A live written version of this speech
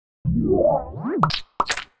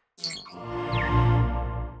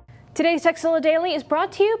Today's Tekzilla Daily is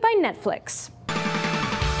brought to you by Netflix.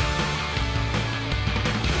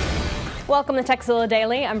 Welcome to Tekzilla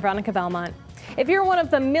Daily. I'm Veronica Belmont. If you're one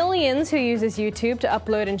of the millions who uses YouTube to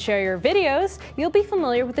upload and share your videos, you'll be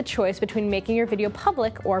familiar with the choice between making your video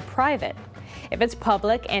public or private. If it's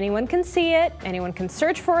public, anyone can see it, anyone can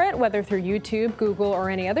search for it, whether through YouTube, Google, or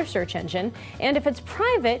any other search engine. And if it's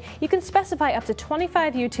private, you can specify up to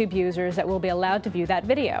 25 YouTube users that will be allowed to view that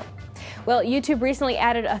video. Well, YouTube recently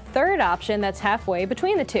added a third option that's halfway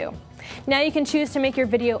between the two. Now you can choose to make your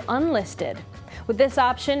video unlisted. With this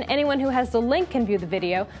option, anyone who has the link can view the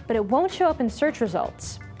video, but it won't show up in search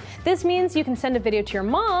results. This means you can send a video to your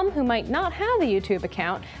mom who might not have the YouTube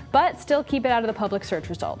account, but still keep it out of the public search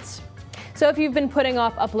results. So if you've been putting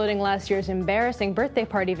off uploading last year's embarrassing birthday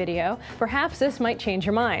party video, perhaps this might change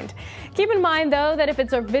your mind. Keep in mind, though, that if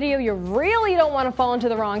it's a video you really don't want to fall into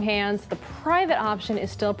the wrong hands, the private option is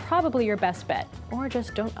still probably your best bet, or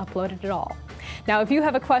just don't upload it at all. Now, if you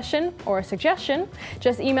have a question or a suggestion,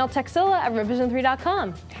 just email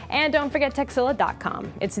tekzilla@revision3.com. And don't forget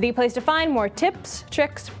tekzilla.com. It's the place to find more tips,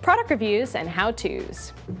 tricks, product reviews, and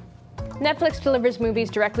how-tos. Netflix delivers movies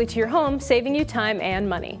directly to your home, saving you time and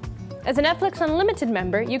money. As a Netflix Unlimited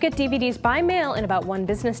member, you get DVDs by mail in about 1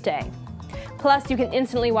 business day. Plus, you can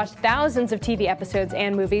instantly watch thousands of TV episodes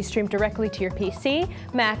and movies streamed directly to your PC,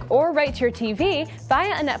 Mac, or right to your TV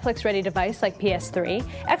via a Netflix-ready device like PS3,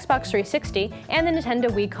 Xbox 360, and the Nintendo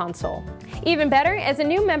Wii console. Even better, as a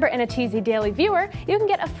new member and a TZ Daily viewer, you can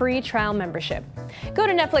get a free trial membership. Go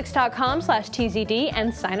to netflix.com/TZD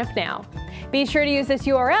and sign up now. Be sure to use this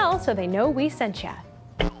URL so they know we sent ya.